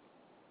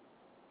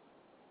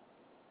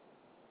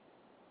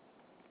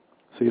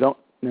 So you don't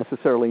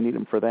necessarily need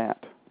him for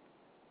that.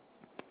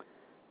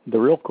 The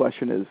real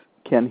question is,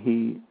 can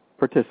he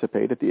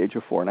participate at the age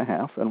of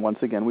 4.5? And once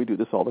again, we do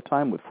this all the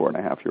time with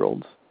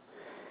 4.5-year-olds.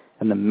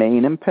 And the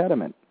main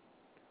impediment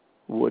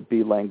would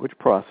be language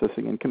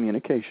processing and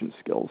communication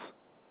skills.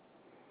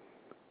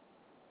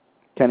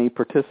 Can he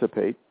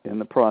participate in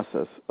the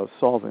process of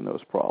solving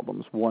those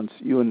problems once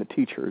you and the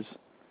teachers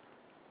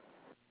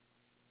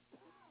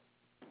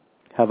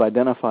have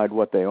identified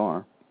what they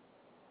are,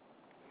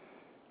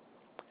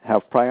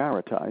 have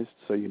prioritized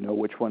so you know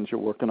which ones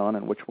you're working on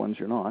and which ones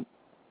you're not?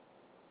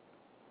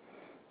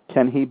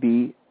 Can he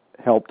be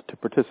helped to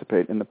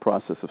participate in the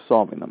process of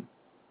solving them?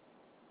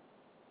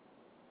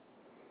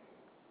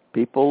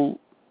 People,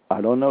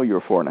 I don't know your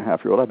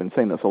 4.5-year-old. I've been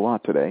saying this a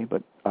lot today,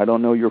 but I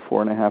don't know your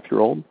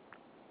 4.5-year-old.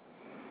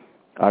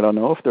 I don't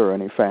know if there are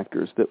any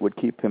factors that would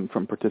keep him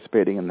from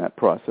participating in that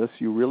process.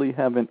 You really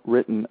haven't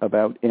written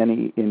about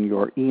any in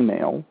your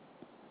email.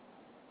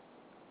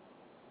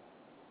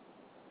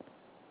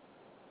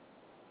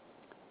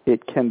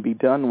 It can be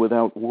done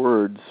without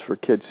words for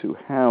kids who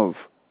have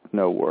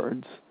no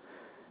words.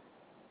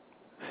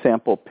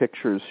 Sample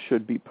pictures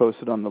should be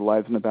posted on the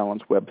Lives in the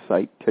Balance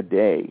website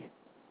today.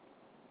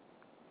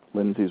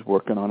 Lindsay's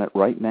working on it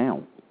right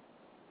now.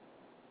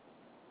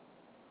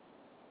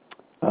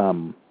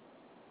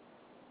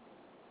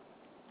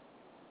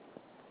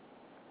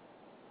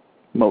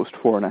 Most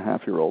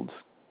 4.5-year-olds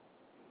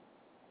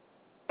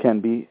can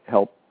be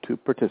helped to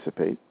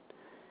participate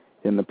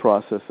in the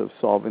process of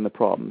solving the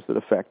problems that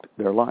affect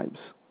their lives.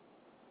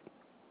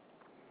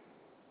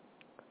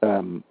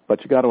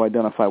 But you got to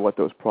identify what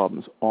those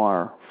problems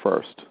are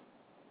first.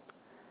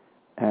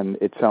 And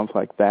it sounds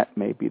like that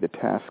may be the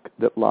task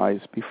that lies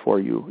before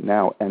you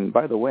now. And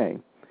by the way,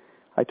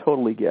 I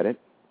totally get it.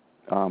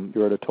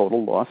 You're at a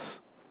total loss.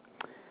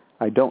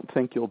 I don't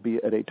think you'll be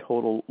at a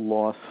total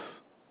loss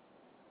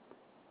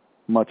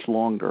much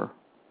longer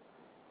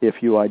if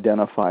you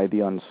identify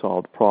the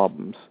unsolved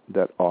problems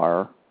that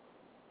are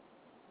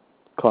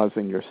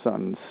causing your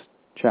son's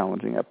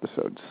challenging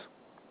episodes.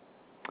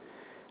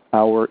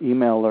 Our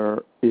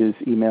emailer is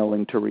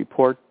emailing to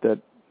report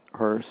that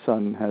her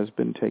son has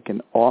been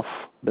taken off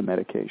the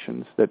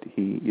medications that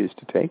he used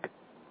to take,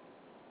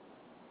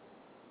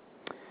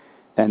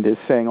 and is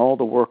saying all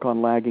the work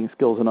on lagging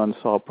skills and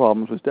unsolved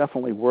problems was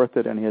definitely worth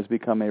it, and he has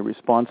become a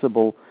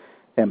responsible,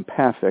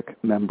 empathic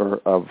member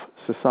of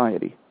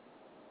society.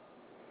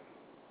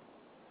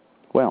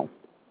 Well,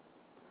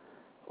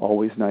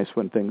 always nice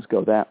when things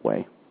go that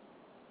way.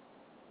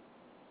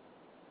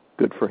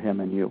 Good for him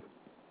and you.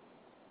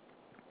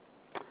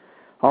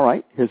 All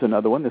right, here's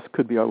another one. This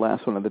could be our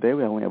last one of the day.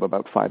 We only have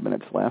about 5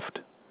 minutes left.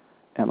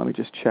 And let me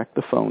just check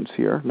the phones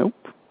here. Nope.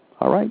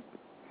 All right.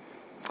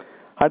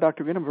 Hi,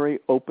 Dr. Green. I'm very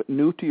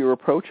new to your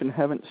approach and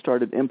haven't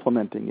started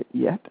implementing it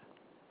yet.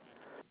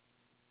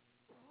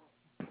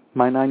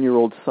 My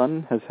 9-year-old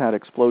son has had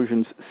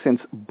explosions since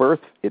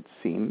birth, it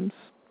seems.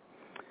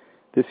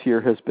 This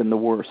year has been the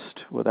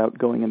worst. Without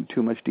going into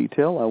too much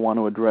detail, I want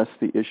to address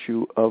the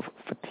issue of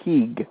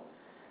fatigue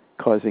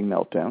causing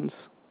meltdowns.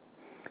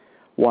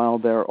 While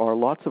there are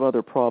lots of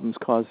other problems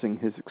causing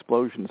his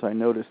explosions, I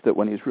notice that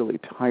when he's really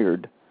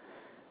tired,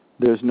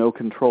 there's no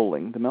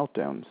controlling the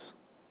meltdowns.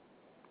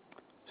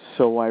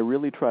 So I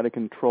really try to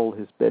control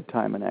his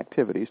bedtime and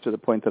activities to the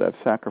point that I've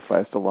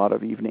sacrificed a lot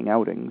of evening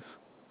outings.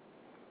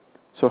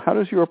 So how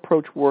does your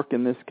approach work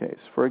in this case?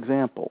 For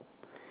example,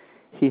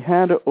 he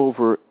had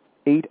over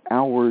 8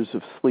 hours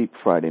of sleep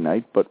Friday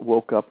night, but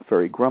woke up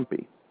very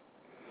grumpy.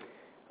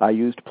 I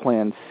used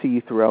Plan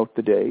C throughout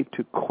the day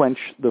to quench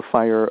the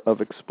fire of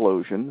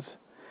explosions,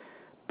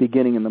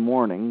 beginning in the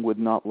morning with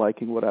not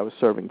liking what I was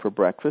serving for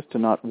breakfast, to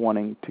not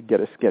wanting to get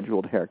a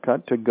scheduled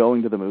haircut, to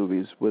going to the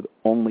movies with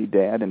only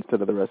Dad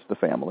instead of the rest of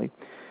the family.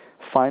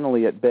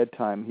 Finally, at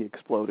bedtime, he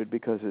exploded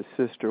because his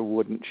sister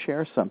wouldn't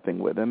share something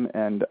with him,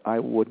 and I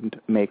wouldn't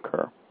make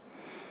her.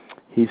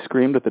 He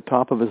screamed at the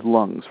top of his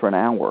lungs for an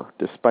hour,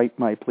 despite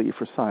my plea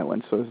for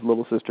silence, so his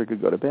little sister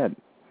could go to bed.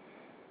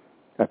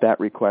 At that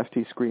request,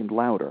 he screamed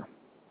louder.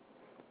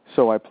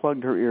 So I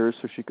plugged her ears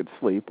so she could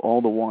sleep.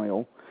 All the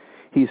while,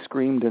 he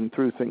screamed and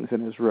threw things in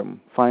his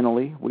room.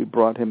 Finally, we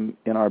brought him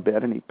in our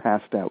bed, and he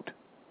passed out.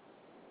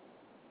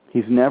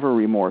 He's never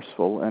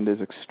remorseful and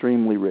is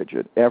extremely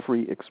rigid.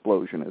 Every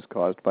explosion is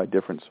caused by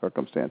different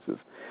circumstances.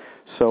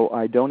 So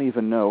I don't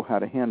even know how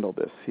to handle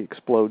this. He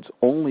explodes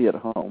only at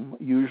home,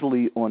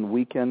 usually on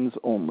weekends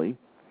only.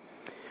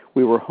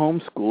 We were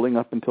homeschooling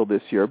up until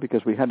this year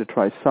because we had to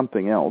try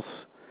something else.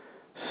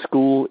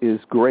 School is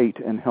great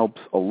and helps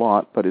a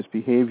lot, but his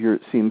behavior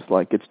seems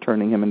like it's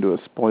turning him into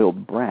a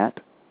spoiled brat.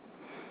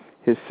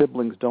 His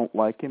siblings don't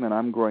like him, and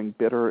I'm growing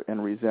bitter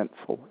and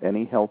resentful.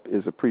 Any help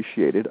is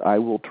appreciated. I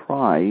will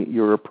try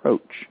your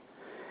approach.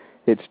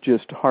 It's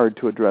just hard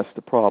to address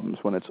the problems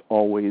when it's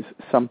always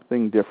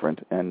something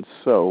different and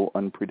so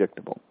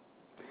unpredictable.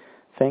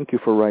 Thank you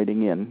for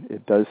writing in.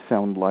 It does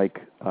sound like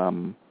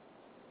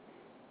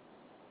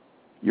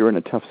you're in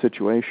a tough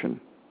situation.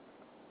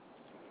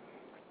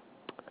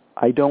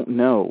 I don't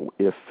know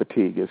if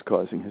fatigue is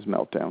causing his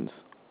meltdowns.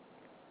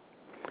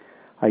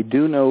 I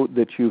do know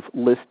that you've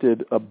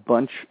listed a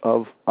bunch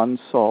of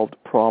unsolved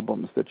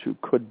problems that you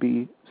could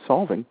be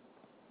solving.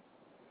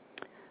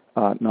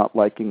 Not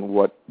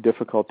liking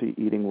difficulty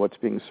eating what's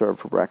being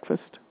served for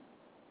breakfast,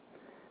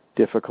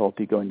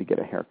 difficulty going to get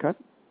a haircut,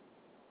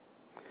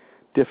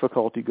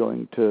 difficulty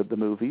going to the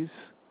movies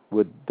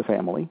with the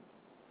family,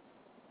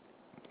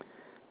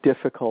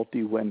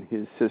 difficulty when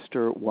his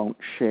sister won't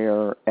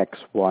share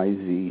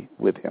XYZ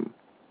with him.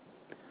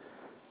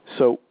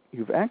 So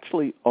you've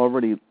actually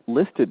already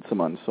listed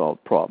some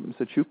unsolved problems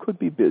that you could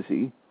be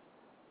busy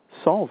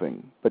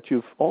solving, but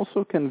you've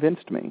also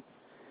convinced me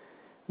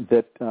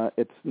that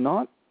it's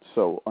not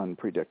so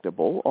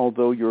unpredictable,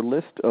 although your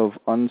list of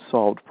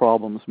unsolved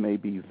problems may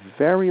be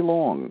very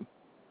long.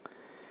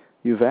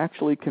 You've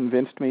actually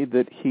convinced me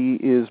that he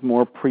is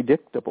more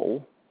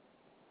predictable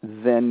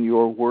than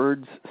your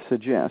words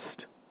suggest.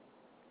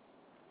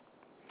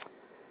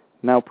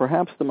 Now,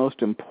 perhaps the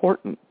most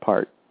important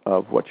part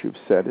of what you've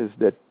said is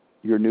that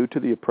you're new to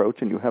the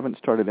approach and you haven't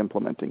started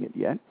implementing it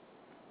yet.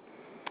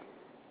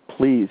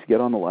 Please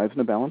get on the Lives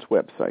in a Balance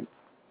website.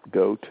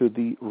 Go to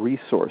the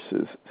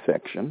resources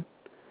section.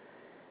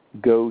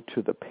 Go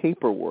to the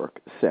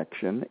paperwork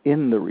section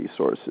in the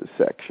resources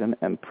section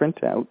and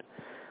print out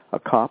a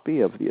copy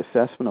of the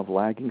Assessment of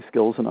Lagging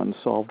Skills and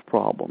Unsolved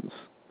Problems.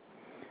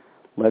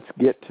 Let's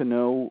get to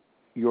know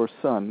your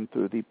son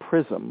through the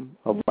prism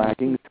of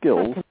lagging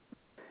skills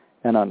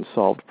and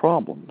unsolved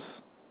problems.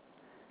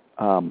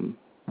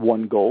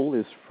 One goal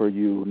is for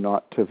you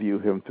not to view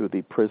him through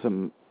the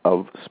prism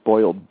of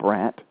spoiled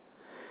brat,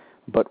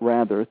 but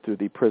rather through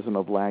the prism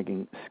of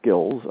lagging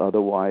skills.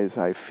 Otherwise,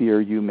 I fear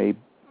you may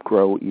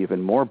grow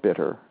even more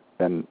bitter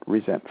and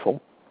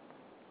resentful.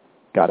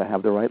 Got to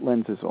have the right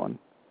lenses on.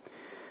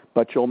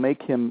 But you'll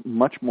make him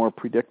much more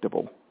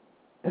predictable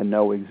and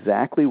know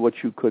exactly what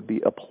you could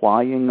be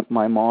applying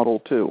my model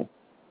to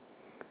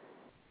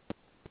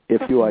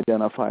if you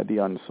identify the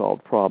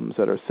unsolved problems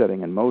that are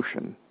setting in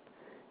motion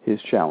his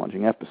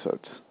challenging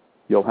episodes.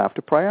 You'll have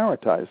to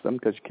prioritize them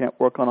because you can't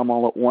work on them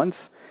all at once.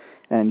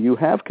 And you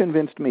have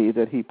convinced me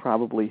that he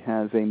probably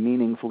has a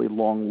meaningfully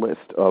long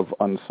list of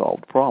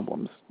unsolved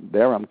problems.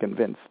 There I'm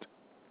convinced.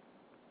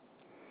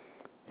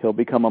 He'll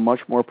become a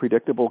much more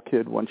predictable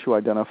kid once you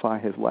identify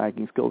his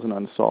lagging skills and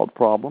unsolved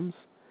problems.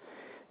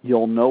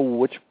 You'll know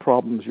which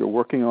problems you're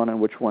working on and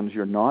which ones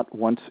you're not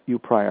once you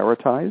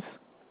prioritize.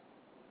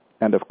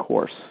 And of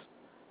course,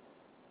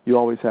 you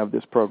always have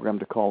this program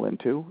to call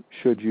into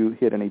should you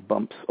hit any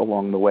bumps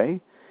along the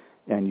way.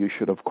 And you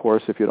should, of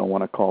course, if you don't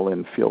want to call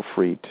in, feel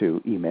free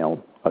to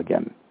email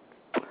again.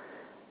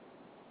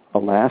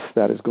 Alas,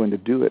 that is going to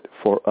do it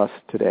for us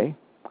today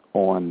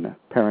on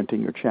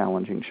Parenting Your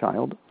Challenging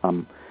Child.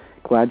 I'm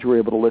glad you were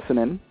able to listen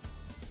in.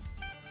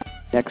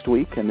 Next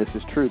week, and this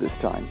is true this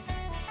time,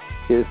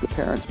 is the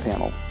Parents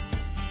Panel.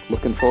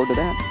 Looking forward to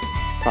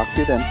that. Talk to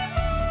you then.